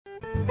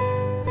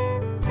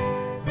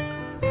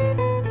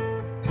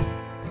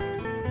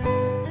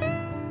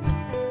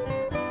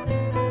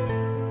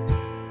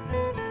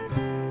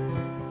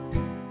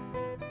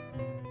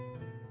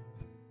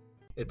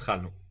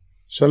התחלנו.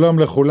 שלום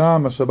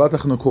לכולם, השבת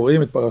אנחנו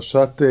קוראים את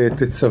פרשת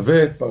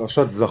תצווה,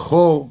 פרשת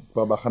זכור,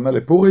 כבר בהכנה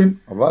לפורים,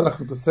 אבל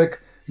אנחנו נתעסק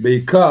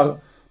בעיקר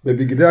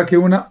בבגדי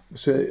הכהונה,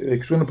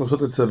 שקשורים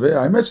לפרשת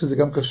תצווה. האמת שזה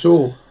גם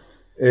קשור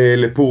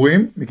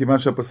לפורים, מכיוון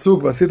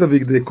שהפסוק, ועשית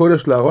בגדי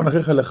קודש לאהרון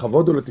אחיך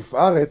לכבוד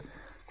ולתפארת,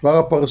 כבר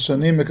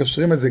הפרשנים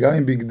מקשרים את זה גם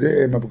עם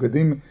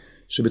הבגדים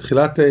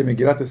שבתחילת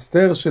מגילת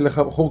אסתר של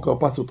חור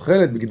כרפס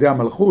ותכלת, בגדי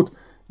המלכות,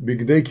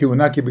 בגדי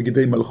כהונה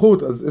כבגדי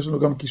מלכות, אז יש לנו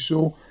גם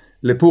קישור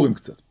לפורים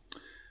קצת.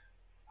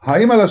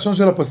 האם הלשון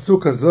של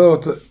הפסוק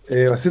הזאת,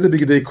 עשית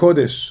בגדי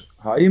קודש,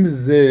 האם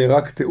זה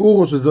רק תיאור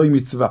או שזוהי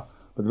מצווה?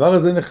 בדבר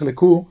הזה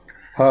נחלקו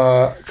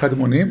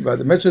הקדמונים,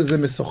 והאמת שזה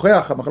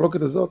משוחח,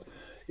 המחלוקת הזאת,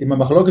 עם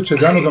המחלוקת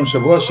שדנו גם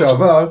שבוע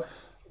שעבר,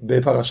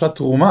 בפרשת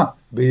תרומה,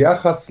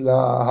 ביחס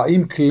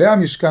להאם כלי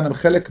המשכן הם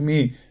חלק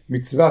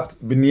ממצוות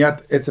בניית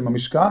עצם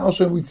המשכן, או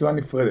שהם מצווה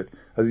נפרדת.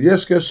 אז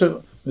יש קשר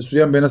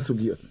מסוים בין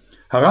הסוגיות.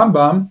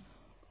 הרמב"ם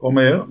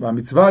אומר,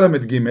 והמצווה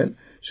ל"ג,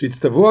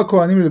 שהצטוו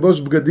הכהנים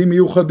ללבוש בגדים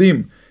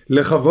מיוחדים,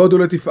 לכבוד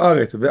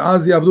ולתפארת,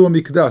 ואז יעבדו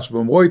במקדש,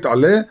 ואומרו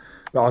יתעלה,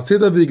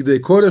 ועשית בגדי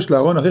קודש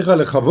לאהרון אחיך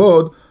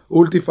לכבוד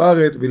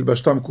ולתפארת,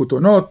 וילבשתם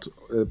כותונות,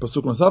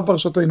 פסוק נוסף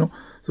פרשתנו.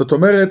 זאת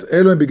אומרת,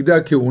 אלו הם בגדי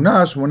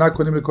הכהונה, 8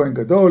 כהנים לכהן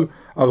גדול,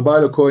 4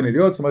 לכהן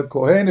עליון. זאת אומרת,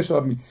 כהן יש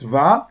עליו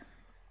מצווה,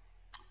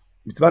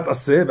 מצוות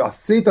עשה,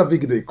 ועשית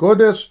בגדי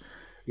קודש,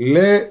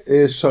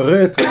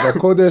 לשרת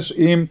בקודש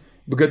עם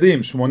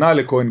בגדים, 8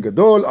 לכהן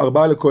גדול,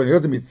 4 לכהן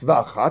עליון, זה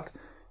מצווה אחת,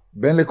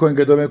 בין לכהן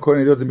גדול ולכהן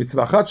עליון זה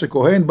מצווה אחת,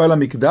 שכהן בא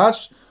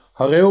למקדש,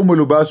 הרי הוא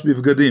מלובש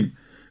בבגדים.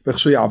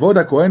 וכשיעבוד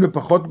הכהן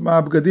בפחות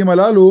מהבגדים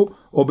הללו,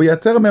 או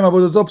ביתר מהם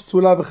עבודתו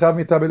פסולה וחייב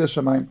מיתה בידי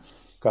שמיים.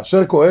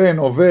 כאשר כהן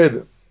עובד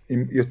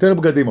עם יותר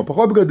בגדים או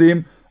פחות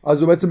בגדים,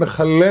 אז הוא בעצם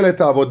מחלל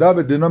את העבודה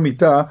ודינו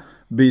מיתה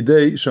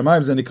בידי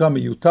שמיים. זה נקרא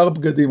מיותר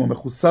בגדים או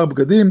מחוסר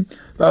בגדים,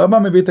 והרמב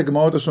מביא את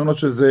הגמרות השונות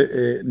שזה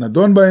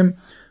נדון בהם,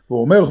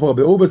 והוא אומר, כבר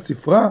ביאור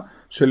בספרה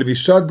של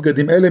לבישת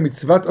בגדים אלה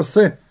מצוות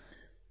עשה.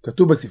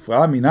 כתוב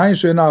בספרה, מניין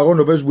שאין אהרון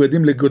לובש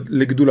בגדים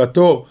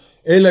לגדולתו,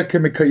 אלא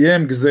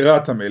כמקיים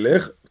גזירת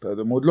המלך,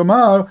 תלמוד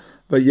לומר,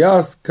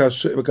 ויעש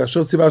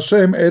וכאשר ציווה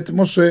השם את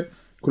משה,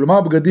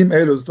 כלומר בגדים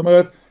אלו, זאת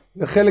אומרת,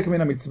 זה חלק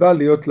מן המצווה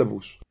להיות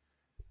לבוש.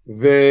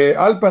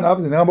 ועל פניו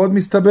זה נראה מאוד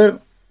מסתבר,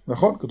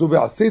 נכון? כתוב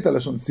ועשית,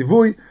 לשון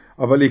ציווי,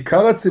 אבל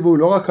עיקר הציווי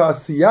לא רק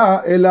העשייה,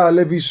 אלא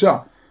הלבישה,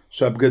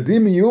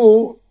 שהבגדים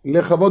יהיו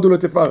לכבוד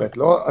ולתפארת,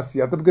 לא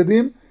עשיית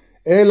הבגדים,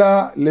 אלא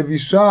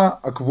לבישה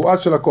הקבועה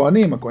של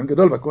הכהנים, הכהן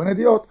גדול והכהן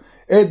הדיוט,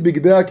 את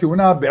בגדי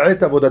הכהונה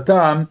בעת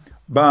עבודתם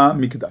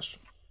במקדש.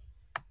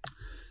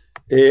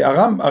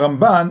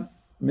 הרמב"ן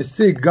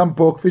משיג גם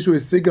פה, כפי שהוא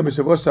השיג גם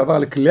בשבוע שעבר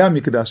לכלי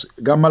המקדש,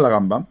 גם על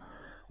הרמב"ם.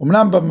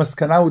 אמנם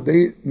במסקנה הוא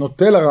די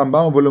נוטה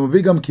לרמב"ם, אבל הוא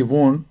מביא גם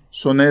כיוון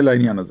שונה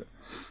לעניין הזה.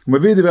 הוא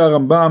מביא דברי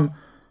הרמב"ם,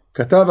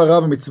 כתב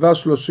הרב במצווה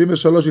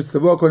 33,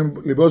 הצטוו הכהנים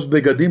ללבוש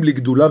בגדים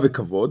לגדולה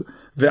וכבוד,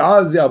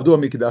 ואז יעבדו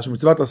המקדש,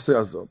 מצוות עשה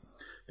הזאת.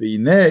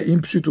 והנה,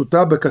 עם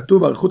פשיטותה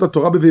בכתוב, אריכות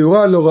התורה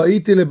בביאורה, לא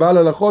ראיתי לבעל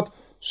הלכות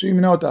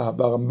שימנה אותה.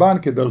 ברמב"ן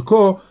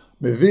כדרכו,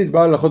 מביא את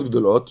בעל הלכות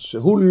גדולות,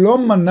 שהוא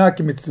לא מנע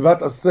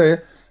כמצוות עשה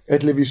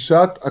את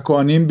לבישת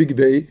הכהנים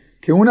בגדי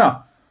כהונה,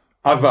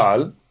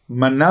 אבל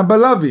מנע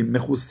בלווים,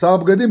 מחוסר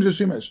בגדים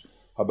ששימש.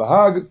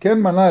 הבהג כן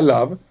מנע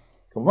אליו,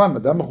 כמובן,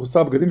 אדם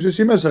מחוסר בגדים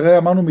ששימש, הרי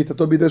אמרנו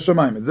מיתתו בידי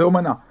שמיים, את זה הוא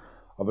מנע.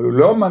 אבל הוא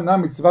לא מנע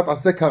מצוות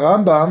עשה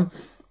כרמב"ם,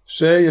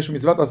 שיש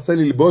מצוות עשה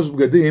ללבוש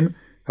בגדים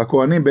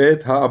הכהנים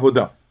בעת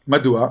העבודה.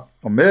 מדוע?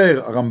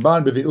 אומר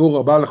הרמב"ן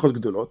בביאור בעל הלכות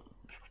גדולות,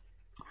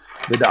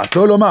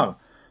 בדעתו לומר,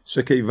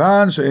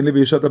 שכיוון שאין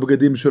לבישת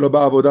הבגדים שלו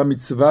בעבודה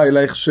מצווה, אלא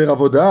הכשר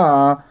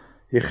עבודה,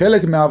 היא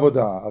חלק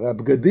מהעבודה. הרי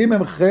הבגדים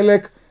הם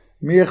חלק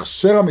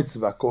מהכשר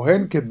המצווה.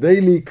 כהן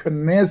כדי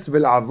להיכנס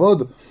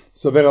ולעבוד,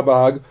 סובר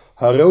הבהג,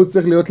 הרי הוא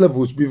צריך להיות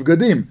לבוש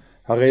בבגדים.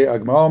 הרי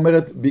הגמרא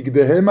אומרת,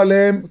 בגדיהם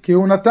עליהם,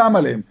 כהונתם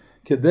עליהם.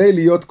 כדי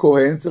להיות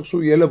כהן צריך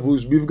שהוא יהיה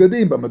לבוש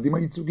בבגדים, במדים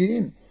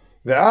הייצוגיים.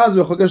 ואז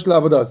הוא יכול לגשת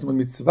לעבודה. זאת אומרת,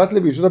 מצוות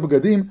לבישת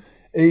הבגדים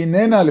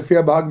איננה לפי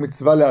הבהג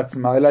מצווה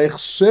לעצמה, אלא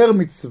הכשר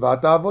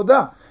מצוות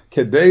העבודה.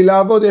 כדי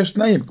לעבוד יש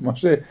תנאים, כמו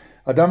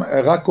שאדם,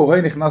 רק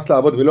כהן נכנס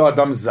לעבוד ולא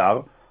אדם זר,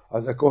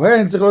 אז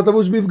הכהן צריך להיות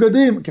לבוש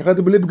בבגדים, כי אחרת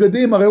בלי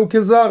בגדים הרי הוא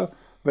כזר,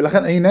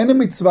 ולכן איננו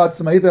מצווה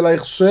עצמאית, אלא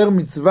הכשר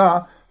מצווה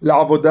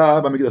לעבודה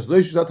במקדש.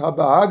 זוהי שיטת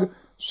הבהג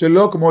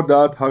שלא כמו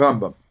דעת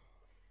הרמב"ם.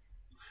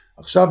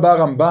 עכשיו בא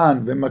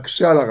הרמב"ן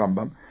ומקשה על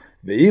הרמב"ם,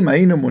 ואם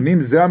היינו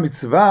מונים זה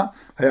המצווה,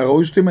 היה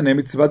ראוי שתמנה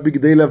מצוות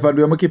בגדי לבן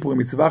ביום הכיפורים,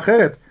 מצווה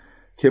אחרת,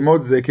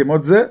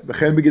 כמות זה,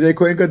 וכן בגדי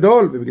כהן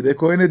גדול ובגדי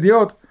כהן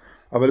הדיוט,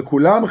 אבל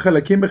כולם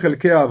חלקים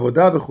בחלקי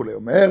העבודה וכו'.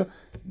 אומר,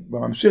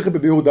 ממשיך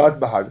בביאור דעת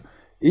בהג,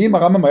 אם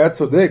הרמב"ם היה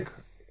צודק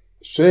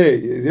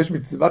שיש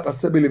מצוות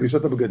עשה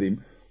בלבישת הבגדים,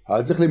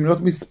 אז צריך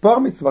למנות מספר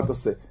מצוות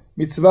עשה.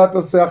 מצוות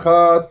עשה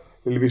אחת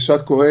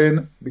ללבישת כהן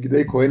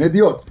בגדי כהן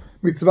הדיוט,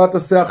 מצוות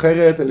עשה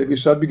אחרת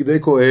ללבישת בגדי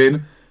כהן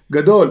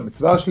גדול,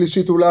 מצווה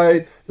שלישית אולי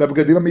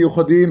לבגדים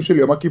המיוחדים של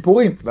יום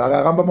הכיפורים, והרי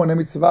הרמב"ם מונה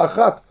מצווה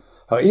אחת.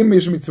 הרי אם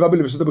יש מצווה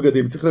בלבישת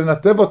הבגדים, צריך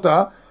לנתב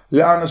אותה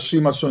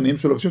לאנשים השונים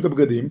שלובשים את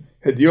הבגדים,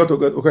 הדיוט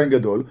או כהן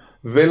גדול,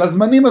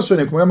 ולזמנים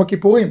השונים, כמו יום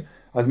הכיפורים.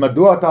 אז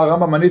מדוע אתה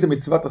הרמב"ם מנית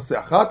מצוות עשה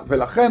אחת?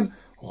 ולכן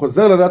הוא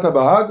חוזר לדעת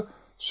הבהג,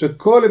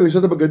 שכל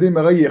לבישת הבגדים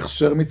הרי היא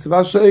הכשר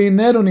מצווה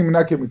שאיננו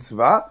נמנה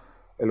כמצווה,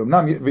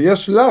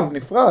 ויש לאו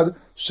נפרד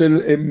של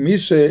מי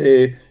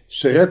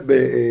ששרת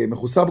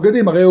במחוסר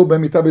בגדים, הרי הוא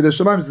במיטה בידי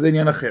שמיים, שזה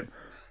עניין אחר.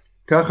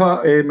 ככה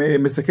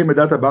מסכם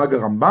לדעת הבהג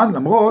הרמב"ן,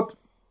 למרות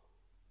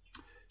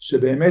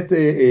שבאמת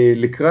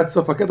לקראת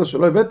סוף הקטע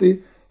שלא הבאתי,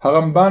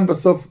 הרמב"ן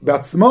בסוף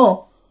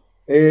בעצמו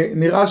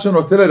נראה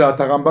שנוטה לדעת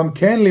הרמב"ם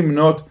כן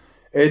למנות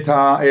את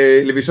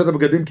לבישת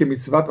הבגדים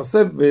כמצוות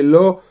עשה,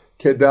 ולא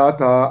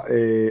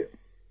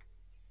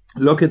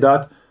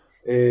כדעת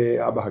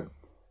הבהג.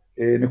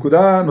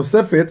 נקודה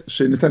נוספת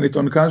שניתן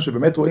לטעון כאן,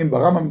 שבאמת רואים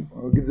ברמב"ם,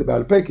 אני אגיד זה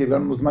בעל פה, כי לא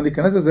לנו זמן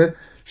להיכנס לזה,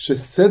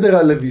 שסדר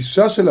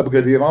הלבישה של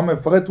הבגדים, הרמב"ם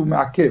מפרט הוא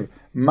מעכב,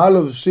 מה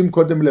לובשים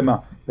קודם למה,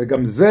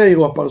 וגם זה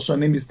יראו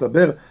הפרשנים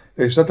מסתבר,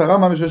 לשיטת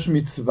הרמב"ם שיש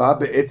מצווה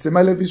בעצם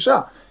הלבישה,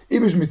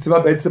 אם יש מצווה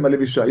בעצם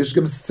הלבישה, יש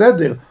גם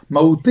סדר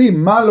מהותי,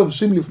 מה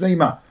לובשים לפני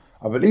מה,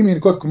 אבל אם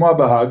ננקוט כמו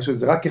הבהג,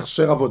 שזה רק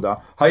הכשר עבודה,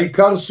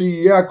 העיקר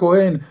שיהיה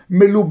הכהן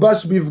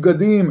מלובש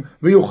בבגדים,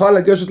 ויוכל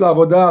לגשת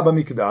לעבודה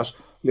במקדש,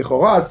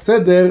 לכאורה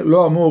הסדר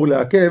לא אמור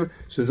לעכב,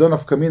 שזו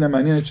נפקא מינה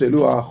מעניינת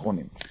שהעלו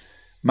האחרונים.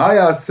 מה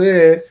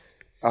יעשה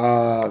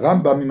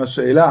הרמב"ם עם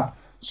השאלה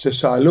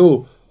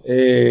ששאלו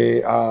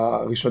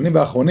הראשונים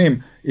והאחרונים,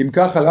 אם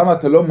ככה למה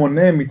אתה לא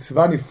מונה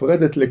מצווה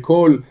נפרדת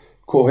לכל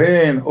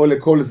כהן או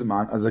לכל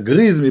זמן? אז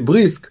הגריז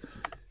מבריסק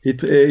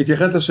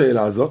התייחס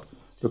לשאלה הזאת,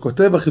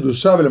 וכותב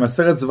בחדשה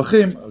ולמסרת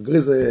זבחים,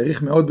 הגריז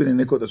העריך מאוד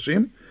בענייני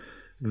קודשים,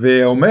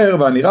 ואומר,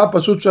 והנראה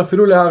פשוט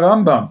שאפילו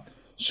להרמב"ם,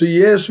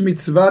 שיש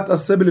מצוות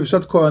עשה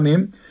בלבישת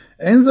כהנים,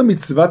 אין זו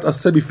מצוות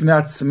עשה בפני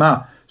עצמה,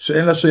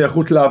 שאין לה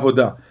שייכות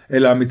לעבודה,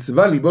 אלא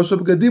המצווה ללבוש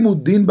הבגדים הוא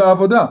דין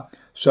בעבודה,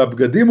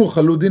 שהבגדים הוא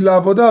חלו דין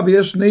לעבודה,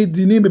 ויש שני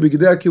דינים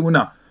בבגדי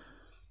הכהונה.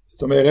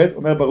 זאת אומרת,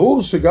 אומר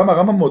ברור שגם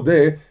הרמב"ם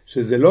מודה,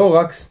 שזה לא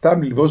רק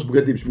סתם ללבוש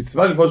בגדים,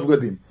 שמצווה ללבוש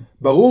בגדים,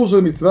 ברור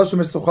שזו מצווה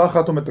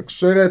שמשוחחת או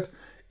מתקשרת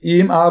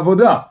עם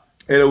העבודה,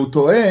 אלא הוא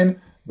טוען,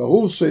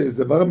 ברור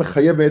שזה דבר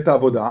מחייב את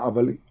העבודה,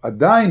 אבל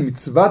עדיין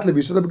מצוות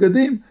לבישת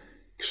הבגדים,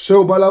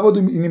 כשהוא בא לעבוד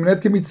היא נמנית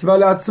כמצווה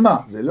לעצמה,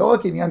 זה לא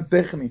רק עניין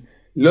טכני,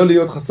 לא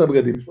להיות חסר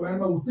בגדים. יש פה עניין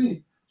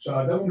מהותי,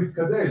 שהאדם הוא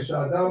מתקדש,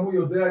 שהאדם הוא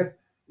יודע,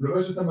 הוא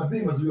לובש את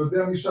המדים, אז הוא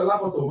יודע מי שלח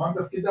אותו, מה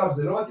מתפקידיו,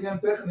 זה לא רק עניין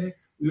טכני,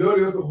 לא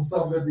להיות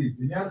מחוסר בגדים,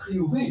 זה עניין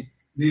חיובי,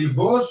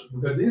 ללבוש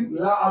בגדים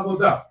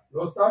לעבודה,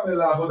 לא סתם אלא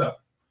לעבודה.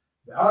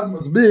 ואז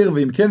מסביר,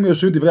 ואם כן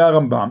מיושבים דברי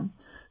הרמב"ם,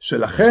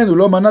 שלכן הוא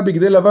לא מנע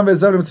בגדי לבן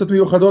וזהב למצוות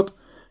מיוחדות,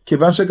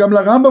 כיוון שגם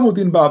לרמב"ם הוא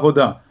דין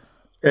בעבודה,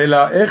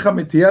 אלא איך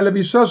תהיה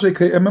לבישה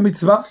שיקיים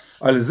המצווה,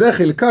 על זה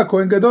חלקה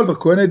כהן גדול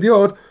וכהן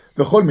הדיוט,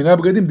 וכל מיני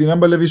הבגדים דינם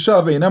בלבישה,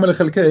 ואינם אלה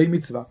חלקי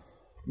מצווה.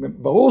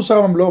 ברור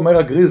שהרמב"ם לא אומר,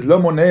 הגריז לא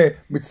מונה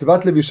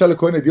מצוות לבישה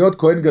לכהן הדיוט,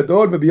 כהן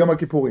גדול וביום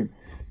הכיפורים,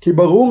 כי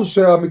ברור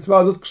שהמצווה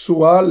הזאת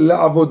קשורה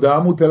לעבודה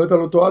מוטלת על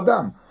אותו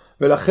אדם,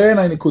 ולכן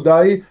הנקודה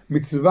היא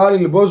מצווה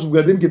ללבוש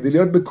בגדים כדי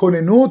להיות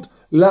בכוננות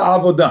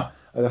לעבודה,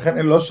 לכן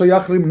אין לא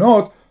שייך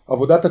למנות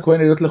עבודת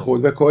הכהן הדיוט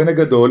לחוד והכהן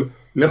הגדול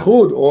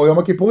לחוד או יום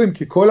הכיפורים,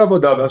 כי כל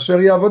עבודה באשר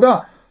היא עבודה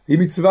היא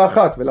מצווה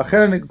אחת,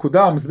 ולכן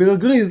הנקודה, מסביר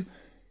הגריז,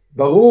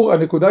 ברור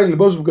הנקודה היא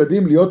ללבוש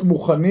בגדים, להיות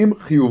מוכנים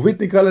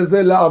חיובית נקרא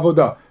לזה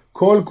לעבודה,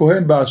 כל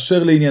כהן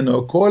באשר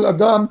לעניינו, כל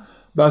אדם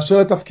באשר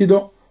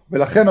לתפקידו,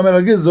 ולכן אומר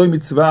הגריז זוהי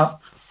מצווה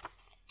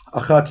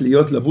אחת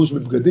להיות לבוש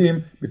בבגדים,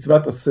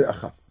 מצוות עשה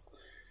אחת.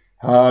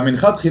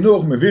 המנחת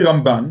חינוך מביא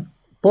רמב"ן,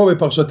 פה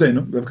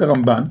בפרשתנו, דווקא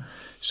רמב"ן,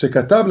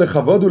 שכתב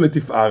לכבוד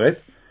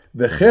ולתפארת,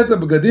 וחטא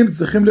הבגדים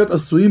צריכים להיות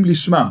עשויים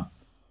לשמם,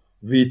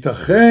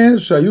 וייתכן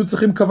שהיו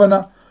צריכים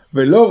כוונה,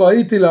 ולא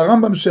ראיתי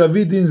לרמב"ם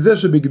שיביא דין זה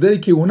שבגדי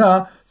כהונה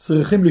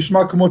צריכים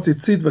לשמה כמו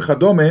ציצית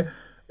וכדומה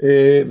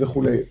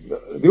וכו'.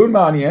 דיון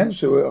מעניין,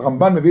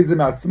 שרמב"ן מביא את זה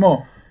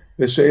מעצמו,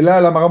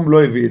 ושאלה למה הרמב"ם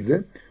לא הביא את זה,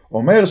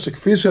 אומר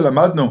שכפי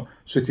שלמדנו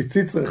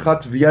שציצית צריכה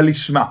תביעה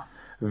לשמה,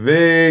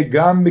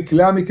 וגם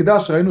מכלי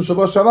המקדש ראינו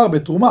שבוע שעבר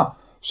בתרומה,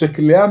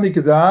 שכלי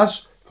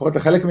המקדש, לפחות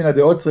לחלק מן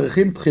הדעות,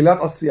 צריכים תחילת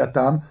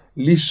עשייתם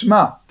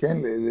לשמה, כן,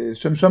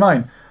 לשם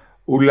שמיים.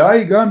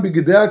 אולי גם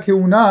בגדי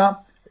הכהונה,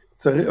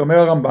 אומר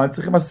הרמב"ן,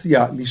 צריכים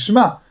עשייה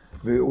לשמה,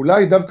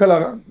 ואולי דווקא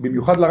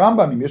במיוחד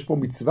לרמב"ם, אם יש פה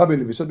מצווה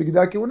בלבישת בגדי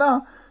הכהונה,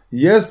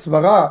 יש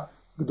סברה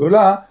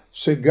גדולה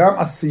שגם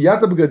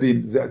עשיית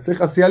הבגדים, זה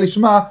צריך עשייה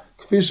לשמה,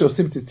 כפי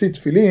שעושים ציצית,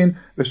 תפילין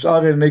ושאר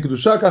ענייני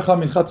קדושה, ככה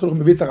מנחת חינוך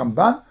מביא את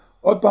הרמב"ן.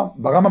 עוד פעם,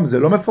 ברמב"ם זה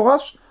לא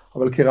מפורש,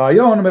 אבל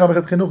כרעיון, אומר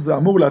מנחת חינוך, זה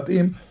אמור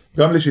להתאים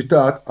גם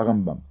לשיטת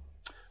הרמב"ם.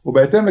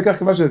 ובהתאם לכך,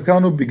 כיוון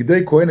שהזכרנו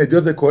בגדי כהן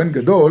הדיוט וכהן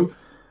גדול,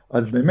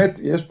 אז באמת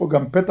יש פה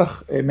גם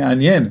פתח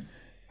מעניין,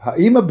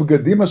 האם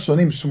הבגדים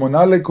השונים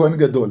 8 לכהן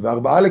גדול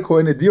ו4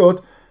 לכהן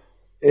הדיוט,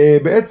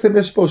 בעצם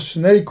יש פה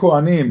 2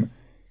 כהנים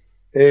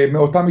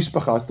מאותה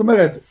משפחה, זאת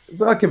אומרת,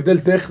 זה רק הבדל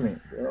טכני,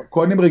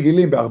 כהנים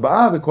רגילים ב4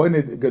 וכהן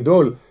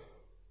גדול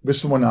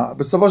ב8,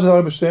 בסופו של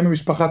דבר שהם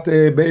ממשפחת,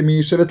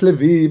 משבט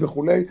לוי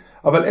וכו',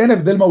 אבל אין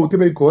הבדל מהותי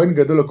בין כהן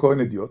גדול לכהן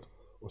הדיוט,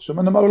 או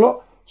שמן אמר לא,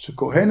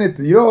 שכהן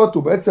הדיוט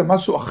הוא בעצם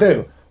משהו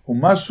אחר, הוא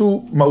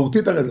משהו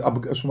מהותית,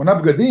 8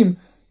 בגדים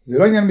זה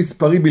לא עניין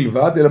מספרי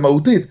בלבד, אלא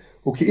מהותית,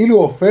 הוא כאילו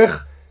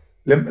הופך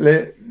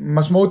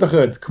למשמעות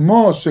אחרת,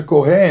 כמו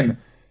שכהן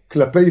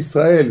כלפי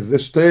ישראל זה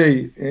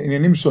שתי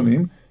עניינים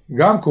שונים,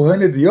 גם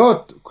כהן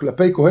הדיוט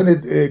כלפי כהן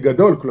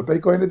גדול,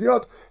 כלפי כהן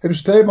הדיוט, הם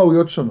שתי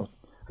מהויות שונות.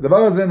 הדבר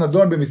הזה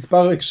נדון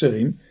במספר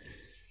הקשרים,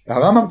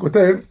 הרמב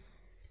כותב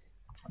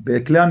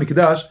בכלי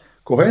המקדש,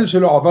 כהן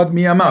שלו עבד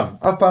מימיו,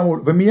 אף פעם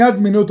ומיד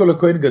מינו אותו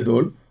לכהן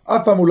גדול,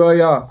 אף פעם הוא לא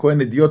היה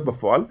כהן הדיוט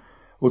בפועל,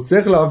 הוא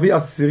צריך להביא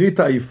 10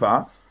 העיפה,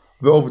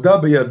 ועובדה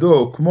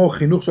בידו כמו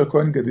חינוך של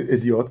כהן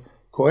הדיוט,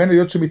 כהן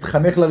הדיוט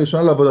שמתחנך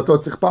לראשונה לעבודתו,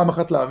 צריך פעם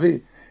אחת להביא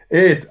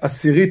את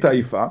 10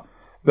 העיפה,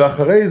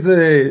 ואחרי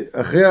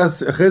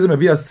זה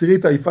מביא 10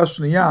 העיפה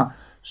שנייה,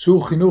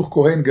 שהוא חינוך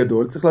כהן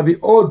גדול, צריך להביא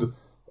עוד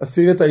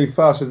 10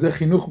 העיפה, שזה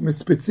חינוך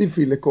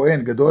ספציפי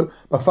לכהן גדול,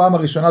 בפעם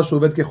הראשונה שהוא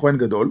עובד ככהן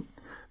גדול,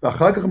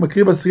 ואחר כך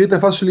מקריב 10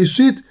 העיפה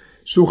שלישית,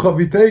 שהוא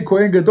חביתי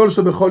כהן גדול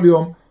שבכל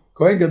יום,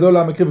 כהן גדול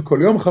המקריב כל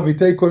יום,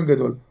 חביתי כהן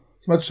גדול.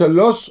 זאת אומרת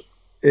 3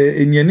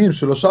 עניינים,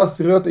 3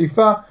 10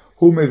 העיפה,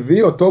 הוא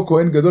מביא אותו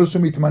כהן גדול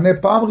שמתמנה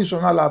פעם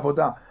ראשונה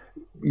לעבודה,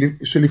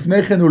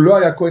 שלפני כן הוא לא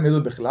היה כהן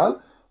גדול בכלל,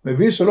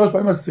 מביא 3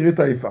 פעמים 10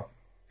 העיפה.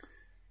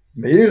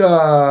 מאיר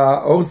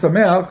האור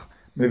שמח,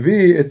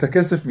 מביא את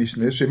הכסף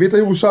משנה, שהביא את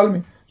הירושלמי,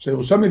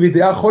 שהירושלמי מביא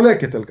דעה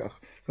חולקת על כך.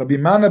 רבי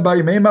מנה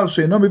באי מימר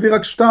שאינו מביא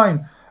רק 2,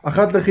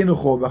 אחת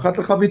לחינוכו ואחת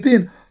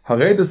לחביתין,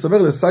 הרי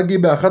דסובר דסגי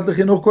באחת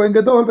לחינוך כהן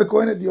גדול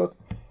וכהן הדיוט.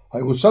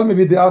 הירושלמי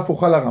מביא דעה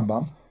הפוכה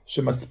לרמב"ם,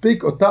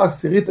 שמספיק אותה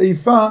 10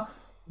 העיפה,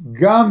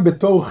 גם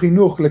בתור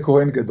חינוך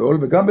לכהן גדול,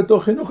 וגם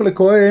בתור חינוך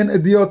לכהן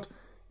הדיוט.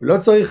 לא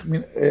צריך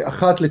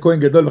אחת לכהן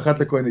גדול ואחת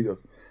לכהן הדיוט.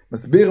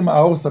 מסביר מה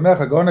האור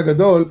שמח, הגאון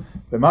הגדול,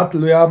 במה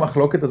תלויה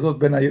המחלוקת הזאת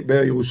בין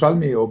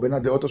הירושלמי או בין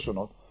הדעות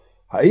השונות.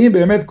 האם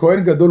באמת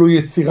כהן גדול הוא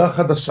יצירה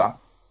חדשה?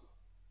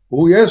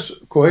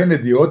 יש כהן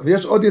הדיוט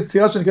ויש עוד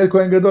יצירה שנקראת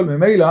כהן גדול.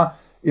 ממילא,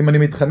 אם אני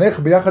מתחנך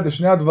ביחד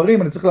לשני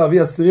הדברים, אני צריך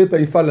להביא 10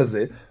 העיפה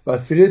לזה, ו10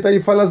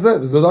 העיפה לזה,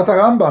 וזו דעת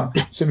הרמב"ם,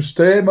 שהן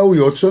שתי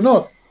מהויות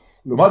שונות.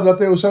 לעומת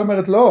דעת הירושלמי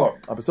אומרת לא,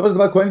 אבל בסופו של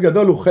דבר כהן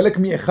גדול הוא חלק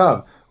מאחיו,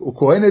 הוא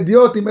כהן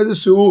הדיוט עם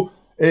איזשהו,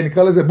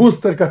 נקרא לזה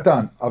בוסטר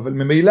קטן, אבל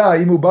ממילא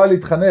אם הוא בא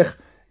להתחנך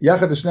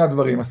יחד לשני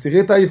הדברים, 10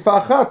 העיפה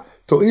אחת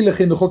תועיל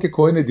לחינוכו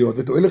ככהן הדיוט,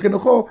 ותועיל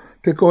לחינוכו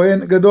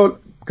ככהן גדול.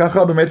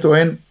 ככה באמת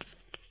טוען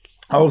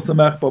האור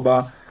שמח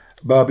פה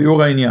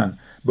בביאור העניין.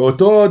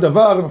 באותו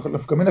דבר,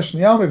 נפקא מן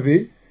השנייה הוא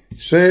מביא,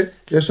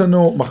 שיש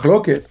לנו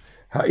מחלוקת,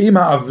 האם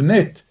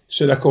האבנט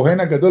של הכהן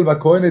הגדול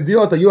והכהן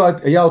הדיוט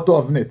היה אותו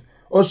אבנט,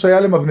 או שהיה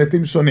להם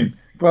אבנטים שונים.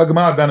 כבר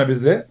הגמרא דנה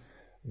בזה,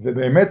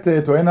 ובאמת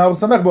טוען האור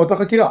שמח באותה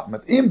חקירה.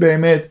 אם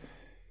באמת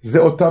זה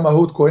אותה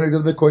מהות כהן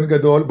הדיוט וכהן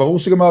גדול, ברור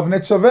שגם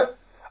האבנט שווה,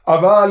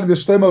 אבל זה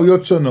שתי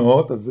מהויות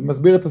שונות, אז זה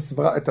מסביר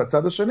את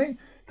הצד השני,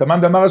 את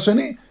המאן דאמר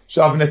השני,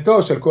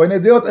 שאבנתו של כהן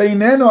הדיוט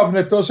איננו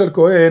אבנתו של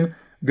כהן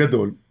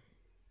גדול.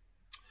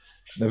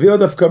 נביא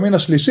עוד נפקא מינה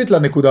שלישית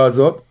לנקודה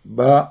הזאת,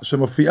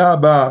 שמופיעה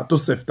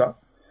בתוספתא.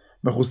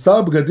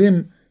 מחוסר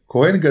בגדים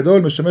כהן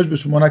גדול משמש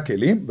ב8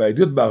 כלים,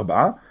 והדיוט ב4,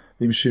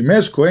 ואם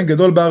שימש כהן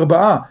גדול ב4,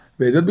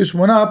 והדיוט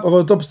ב8,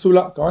 עבודתו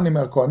פסולה.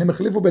 הכהנים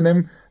החליפו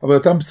ביניהם,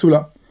 עבודתם פסולה.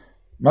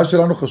 מה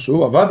שלנו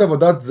חשוב, עבד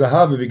עבודת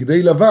זהב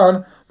בבגדי לבן,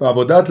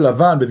 ועבודת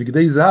לבן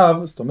בבגדי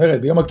זהב, זאת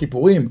אומרת, ביום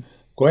הכיפורים,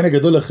 כהן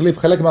הגדול החליף,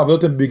 חלק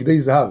מהעבודות הם בבגדי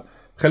זהב,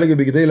 חלק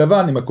בבגדי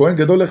לבן, אם הכהן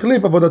גדול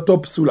החליף,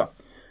 עבודתו פסולה.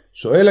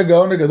 שואל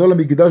הגאון הגדול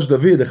למקדש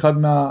דוד, אחד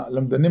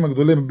מהלמדנים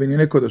הגדולים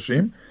בענייני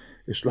קודשים,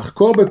 יש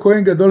לחקור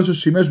בכהן גדול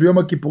ששימש ביום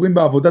הכיפורים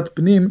בעבודת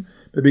פנים,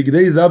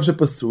 בבגדי זהב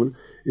שפסול,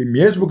 אם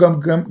יש בו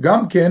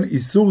גם כן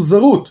איסור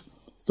זרות.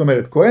 זאת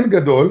אומרת, כהן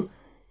גדול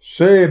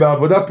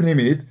שבעבודה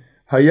פנימית,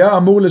 היה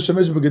אמור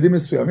לשמש בבגדים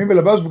מסוימים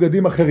ולבש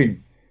בגדים אחרים.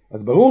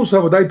 אז ברור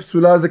שהעבודה היא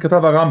פסולה, זה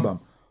כתב הרמב"ם.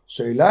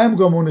 שאלה אם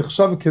גם הוא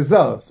נחשב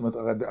כזר, זאת אומרת,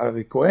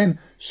 הרי כהן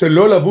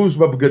שלא לבוש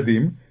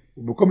בבגדים,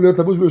 במקום להיות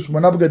לבוש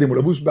ב8 בגדים, הוא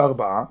לבוש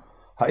ב4,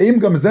 האם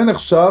גם זה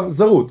נחשב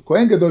זרות?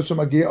 כהן גדול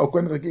שמגיע, או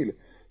כהן רגיל,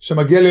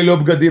 שמגיע ללא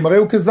בגדים, הרי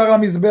הוא כזר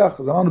למזבח,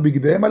 אז אמרנו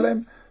בגדיהם עליהם,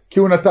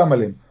 כהונתם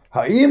עליהם.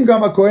 האם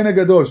גם הכהן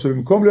הגדול,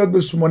 שבמקום להיות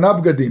ב8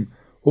 בגדים,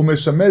 הוא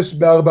משמש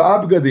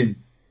ב4 בגדים,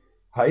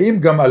 האם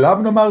גם עליו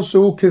נאמר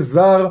שהוא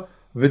כזר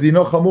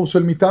ודינו חמור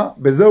של מיתה?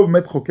 בזה הוא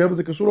באמת חוקר,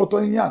 וזה קשור לאותו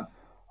עניין.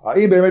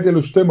 האם באמת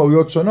אלו שתי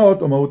מהויות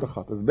שונות או מהות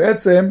אחת? אז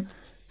בעצם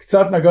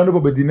קצת נגענו פה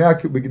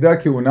בגדי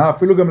הכהונה,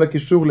 אפילו גם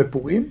לקישור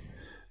לפורים,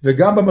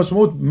 וגם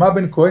במשמעות מה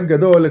בין כהן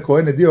גדול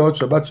לכהן הדיוט,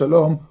 שבת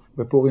שלום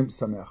ופורים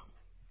שמח.